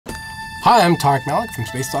Hi, I'm Tarek Malik from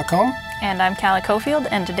Space.com. And I'm Callie Cofield,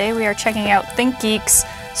 and today we are checking out ThinkGeek's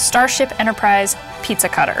Starship Enterprise Pizza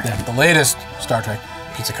Cutter. Yeah, the latest Star Trek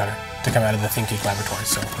pizza cutter to come out of the ThinkGeek laboratory.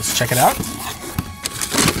 So let's check it out.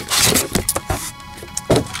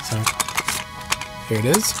 So here it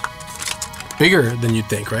is. Bigger than you'd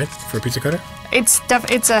think, right, for a pizza cutter? It's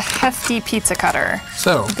a hefty pizza cutter.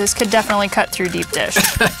 So this could definitely cut through deep dish.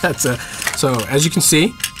 So as you can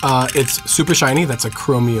see, it's super shiny. That's a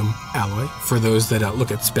chromium alloy for those that look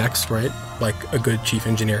at specs, right? Like a good chief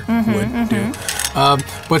engineer would do.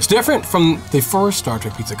 What's different from the first Star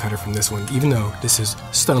Trek pizza cutter from this one, even though this is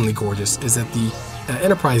stunningly gorgeous, is that the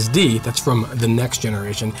Enterprise D, that's from the next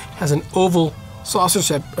generation, has an oval saucer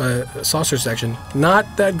section. Not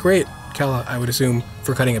that great, Kala, I would assume,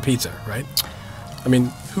 for cutting a pizza, right? I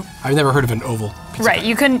mean, I've never heard of an oval pizza cutter.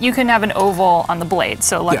 You can have an oval on the blade,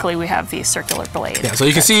 so luckily we have the circular blade. Yeah, so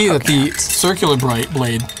you can see that the circular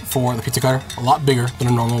blade for the pizza cutter, a lot bigger than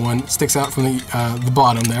a normal one, sticks out from the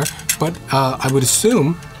bottom there. But I would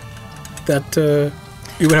assume that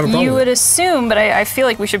you would have a problem. You would assume, but I feel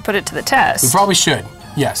like we should put it to the test. We probably should,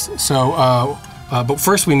 yes. So, but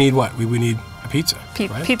first we need what? We need a pizza,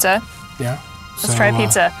 right? Pizza. Yeah. Let's try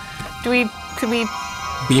pizza. Could we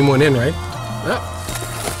beam one in, right? Yeah.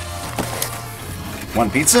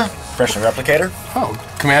 One pizza, pressure replicator. Oh,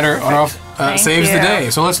 Commander on off saves you. the day.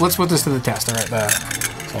 So let's put this to the test. All right,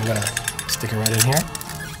 so I'm gonna stick it right in here.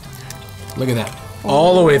 Look at that,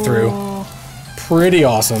 all the way through. Pretty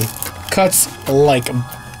awesome. Cuts like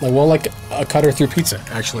a cutter through pizza,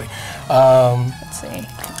 actually. Let's see.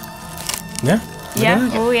 Yeah. Yeah.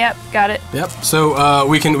 Oh, yep. Got it. Yep. So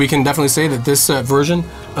we can definitely say that this version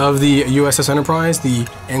of the USS Enterprise, the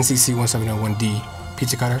NCC 1701D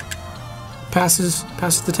pizza cutter, passes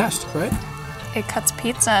the test, right? It cuts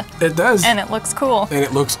pizza. It does. And it looks cool. And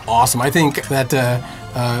it looks awesome. I think that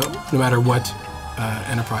no matter what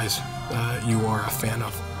Enterprise you are a fan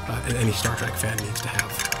of, and any Star Trek fan needs to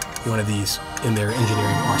have one of these in their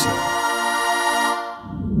engineering arsenal.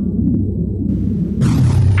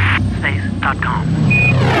 Space.com